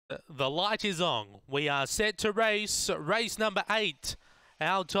The light is on. We are set to race. Race number 8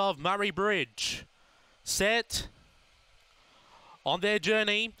 out of Murray Bridge. Set. On their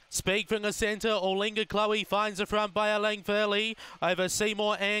journey, Speak from the centre, Orlinga Chloe finds the front by a length early over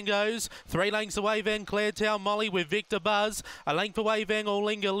Seymour Angos. 3 lengths away then Claretown Molly with Victor Buzz. A length away then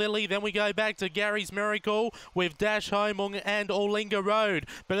Orlinga Lily. Then we go back to Gary's Miracle with Dash Home and Orlinga Road.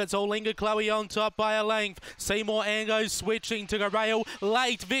 But it's Orlinga Chloe on top by a length. Seymour Angos switching to the rail.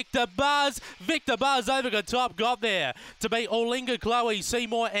 Late Victor Buzz. Victor Buzz over the top got there to beat Orlinga Chloe,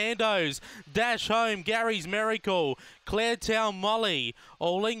 Seymour Angos. Dash Home, Gary's Miracle. Claretown Molly,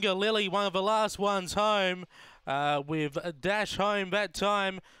 Orlinga Lily, one of the last ones home with Dash Home that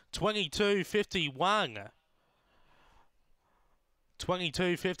time, 22.51.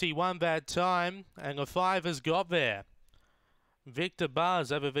 22.51 that time, and the 5 has got there. Victor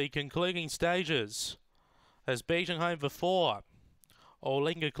Buzz over the concluding stages has beaten home the 4.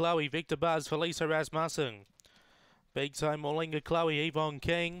 Orlinga Chloe, Victor Buzz, Felisa Rasmussen. Beats home Orlinga Chloe, Yvonne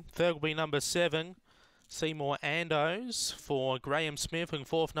King. 3rd will be number 7. Seymour Andos for Graham Smith, and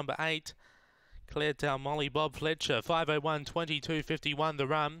 4th number 8, Claretown Molly, Bob Fletcher. 5:01, 22.51 the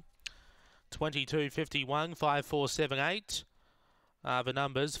run. 22.51, 5.478 are the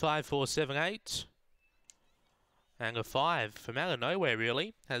numbers. 5.478, and a 5 from out of nowhere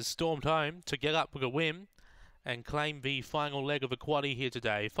really has stormed home to get up with a win and claim the final leg of the quaddie here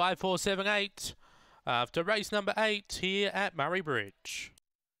today. 5.478 after race number 8 here at Murray Bridge.